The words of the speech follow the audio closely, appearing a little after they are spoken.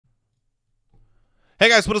Hey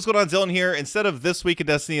guys, what is going on? Dylan here. Instead of This Week in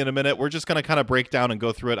Destiny in a minute, we're just going to kind of break down and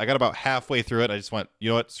go through it. I got about halfway through it. I just went, you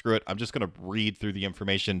know what, screw it. I'm just going to read through the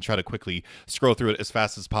information, try to quickly scroll through it as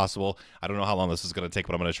fast as possible. I don't know how long this is going to take,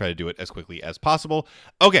 but I'm going to try to do it as quickly as possible.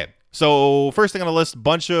 Okay, so first thing on the list,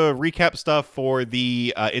 bunch of recap stuff for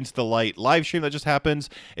the Into the Light live stream that just happened.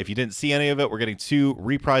 If you didn't see any of it, we're getting 2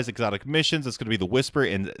 reprised exotic missions. It's going to be the Whisper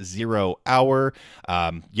and 0 Hour.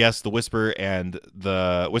 Yes, the Whisper and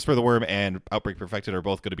the Worm and Outbreak Perfected are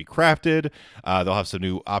both going to be crafted. They'll have some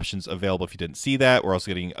new options available if you didn't see that. We're also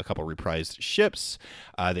getting a couple reprised ships.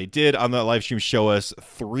 They did on the live stream show us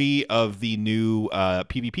 3 of the new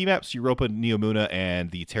PvP maps, Europa, Neomuna, and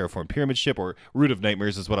the Terraform Pyramid ship, or Root of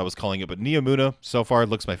Nightmares is what I was calling it. But Neomuna so far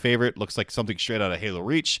looks my favorite. Looks like something straight out of Halo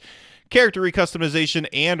Reach. Character recustomization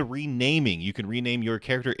and renaming. You can rename your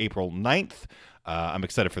character April 9th. I'm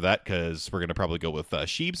excited for that because we're going to probably go with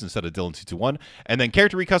Scheebs instead of Dylan221. And then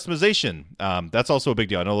character recustomization. That's also a big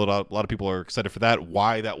deal. I know a lot of people are excited for that.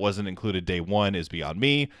 Why that wasn't included day 1 is beyond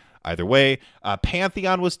me. Either way,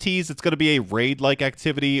 Pantheon was teased. It's going to be a raid-like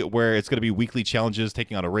activity where it's going to be weekly challenges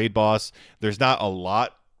taking on a raid boss. There's not a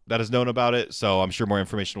lot that is known about it, so I'm sure more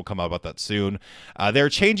information will come out about that soon. They're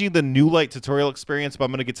changing the New Light tutorial experience, but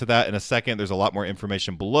I'm going to get to that in a second. There's a lot more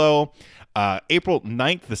information below. April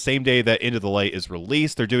 9th, the same day that Into the Light is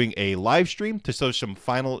released, they're doing a live stream to show some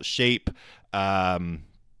Final Shape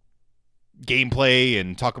gameplay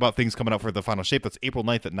and talk about things coming up for the Final Shape. That's April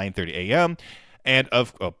 9th at 9:30 a.m. and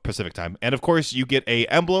of Pacific time. And of course, you get a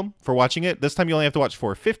emblem for watching it. This time you only have to watch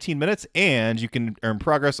for 15 minutes, and you can earn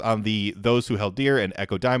progress on the Those Who Held Dear and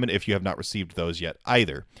Echo Diamond if you have not received those yet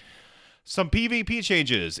either. Some PvP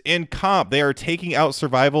changes. In comp, they are taking out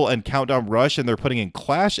Survival and Countdown Rush, and they're putting in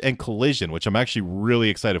Clash and Collision, which I'm actually really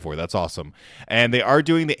excited for. That's awesome. And they are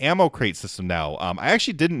doing the ammo crate system now. I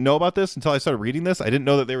actually didn't know about this until I started reading this. I didn't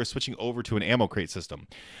know that they were switching over to an ammo crate system.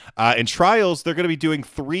 In Trials, they're going to be doing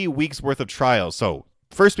 3 weeks worth of Trials. So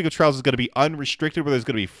first week of Trials is going to be unrestricted, where there's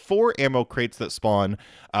going to be 4 ammo crates that spawn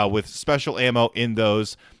with special ammo in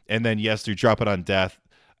those. And then, yes, you drop it on death.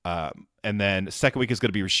 And then second week is going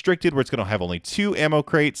to be restricted, where it's going to have only 2 ammo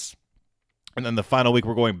crates. And then the final week,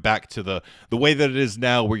 we're going back to the way that it is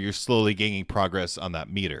now, where you're slowly gaining progress on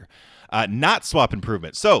that meter. Not swap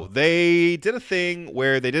improvement. So they did a thing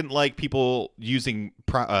where they didn't like people using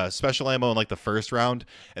special ammo in like the first round,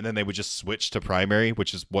 and then they would just switch to primary,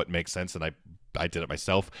 which is what makes sense. And I did it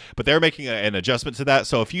myself, but they're making an adjustment to that.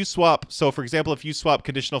 So if you swap, for example, if you swap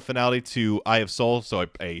Conditional Finality to Eye of Soul, so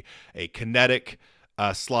a kinetic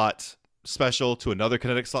slot special to another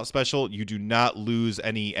kinetic slot special, you do not lose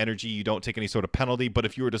any energy. You don't take any sort of penalty. But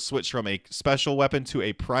if you were to switch from a special weapon to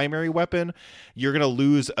a primary weapon, you're going to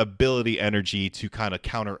lose ability energy to kind of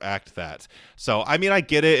counteract that. So, I mean, I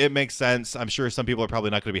get it. It makes sense. I'm sure some people are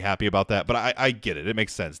probably not going to be happy about that, but I get it. It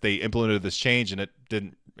makes sense. They implemented this change, and it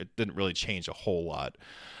didn't really change a whole lot.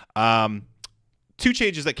 2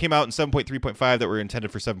 changes that came out in 7.3.5 that were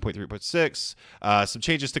intended for 7.3.6. Some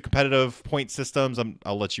changes to competitive point systems.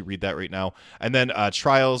 I'll let you read that right now. And then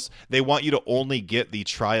Trials, they want you to only get the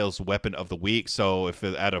Trials weapon of the week. So if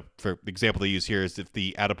for example they use here is if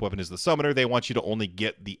the add-up weapon is the Summoner, they want you to only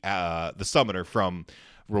get the Summoner from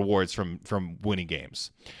rewards from winning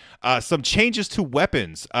games. Some changes to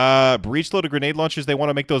weapons. Breach loaded grenade launchers, they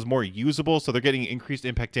want to make those more usable, so they're getting increased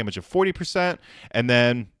impact damage of 40%. And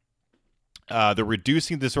then they're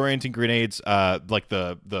reducing disorienting grenades, like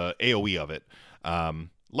the AoE of it.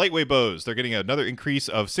 Lightweight bows, they're getting another increase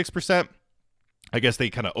of 6%. I guess they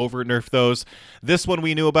kind of over-nerfed those. This one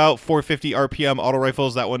we knew about, 450 RPM auto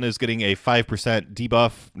rifles. That one is getting a 5%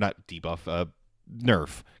 debuff. Not debuff,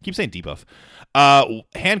 nerf. Keep saying debuff.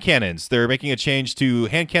 Hand cannons. They're making a change to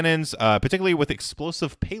hand cannons, particularly with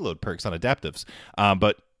explosive payload perks on adaptives.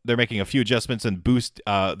 But they're making a few adjustments and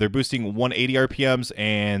they're boosting 180 RPMs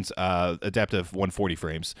and adaptive 140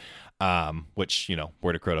 frames, which, you know,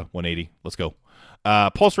 word of Crota, 180. Let's go.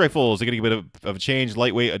 Pulse rifles are getting a bit of a change.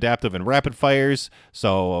 Lightweight, adaptive, and rapid fires.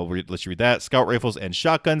 So let's read that. Scout rifles and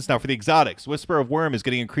shotguns. Now for the exotics, Whisper of Worm is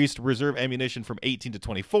getting increased reserve ammunition from 18 to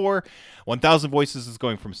 24. 1,000 Voices is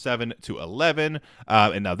going from 7 to 11.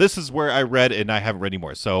 And now this is where I read, and I haven't read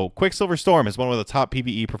anymore. So Quicksilver Storm is one of the top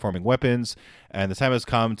PvE performing weapons, and the time has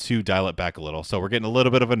come to dial it back a little. So we're getting a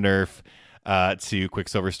little bit of a nerf to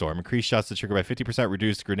Quicksilver Storm. Increased shots to trigger by 50%,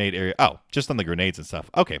 reduced grenade area. Oh, just on the grenades and stuff.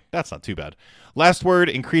 Okay, that's not too bad. Last word,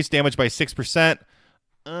 increased damage by 6%.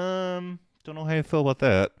 Don't know how you feel about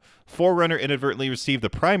that. Forerunner inadvertently received the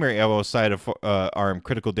primary ammo side of arm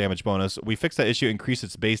critical damage bonus. We fixed that issue, increased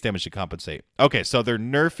its base damage to compensate. Okay, so they're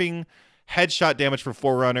nerfing headshot damage for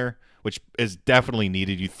Forerunner, which is definitely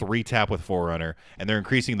needed. You 3-tap with Forerunner, and they're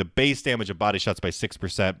increasing the base damage of body shots by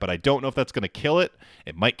 6%, but I don't know if that's going to kill it.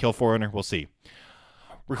 It might kill Forerunner. We'll see.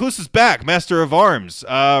 Recluse is back. Master of Arms.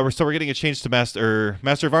 So we're getting a change to Master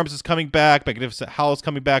of Arms is coming back. Magnificent Howl is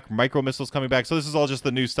coming back. Micro Missiles coming back. So this is all just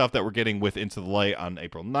the new stuff that we're getting with Into the Light on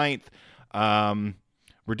April 9th.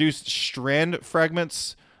 Reduced Strand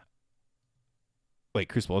Fragments. Wait,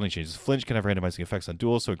 Crucible only changes. Flinch can have randomizing effects on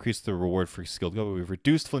duels, so increase the reward for skilled go. We've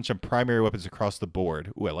reduced flinch on primary weapons across the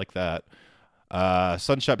board. Ooh, I like that.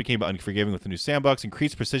 Sunshot became unforgiving with the new Sandbox.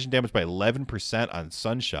 Increased precision damage by 11% on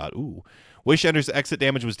Sunshot. Ooh. Wish Ender's exit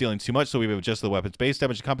damage was dealing too much, so we've adjusted the weapon's base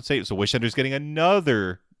damage to compensate. So Wish Ender's getting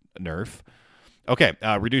another nerf. Okay,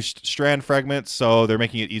 reduced strand fragments, so they're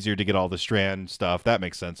making it easier to get all the strand stuff. That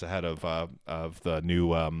makes sense ahead of the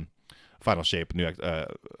new Final Shape, new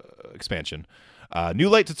expansion. New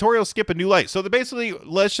light tutorial, skip a new light. So basically,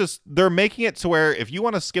 they're making it to where if you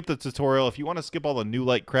want to skip the tutorial, if you want to skip all the new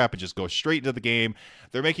light crap and just go straight into the game,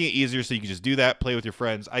 they're making it easier so you can just do that, play with your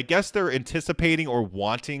friends. I guess they're anticipating or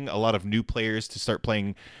wanting a lot of new players to start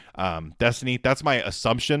playing Destiny. That's my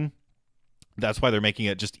assumption. That's why they're making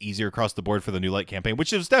it just easier across the board for the new light campaign,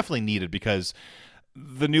 which is definitely needed because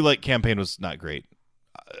the new light campaign was not great.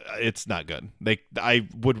 It's not good. I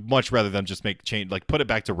would much rather them just put it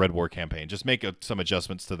back to Red War campaign. Just make some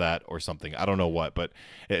adjustments to that or something. I don't know what, but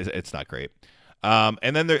it's not great.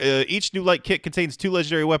 And then each new light kit contains 2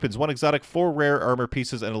 legendary weapons, 1 exotic, 4 rare armor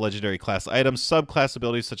pieces, and a legendary class item. Subclass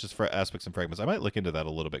abilities such as for aspects and fragments. I might look into that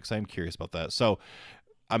a little bit because I'm curious about that. So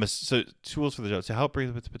tools for the job to help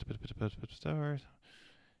breathe.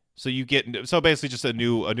 So you get basically just a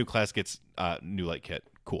new class gets new light kit.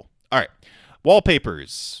 Cool. All right.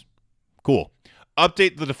 Wallpapers. Cool.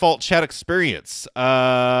 Update the default chat experience.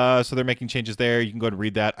 So they're making changes there. You can go ahead and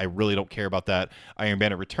read that. I really don't care about that. Iron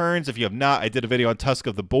Banner returns. If you have not, I did a video on Tusk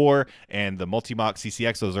of the Boar and the Multi-Mock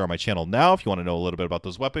CCX. Those are on my channel now. If you want to know a little bit about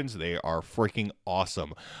those weapons, they are freaking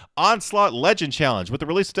awesome. Onslaught Legend Challenge. With the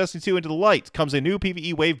release of Destiny 2 Into the Light comes a new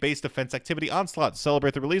PvE wave-based defense activity, Onslaught. To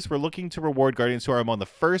celebrate the release, we're looking to reward Guardians who are among the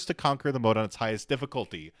first to conquer the mode on its highest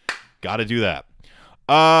difficulty. Gotta do that.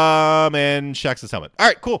 And Shax's helmet. All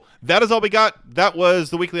right, cool. That is all we got. That was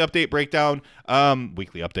the weekly update breakdown.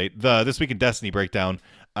 The This Week in Destiny breakdown.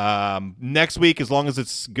 Next week, as long as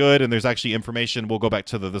it's good and there's actually information, we'll go back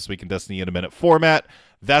to the This Week in Destiny in a minute format.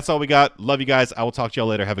 That's all we got. Love you guys. I will talk to y'all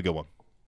later. Have a good one.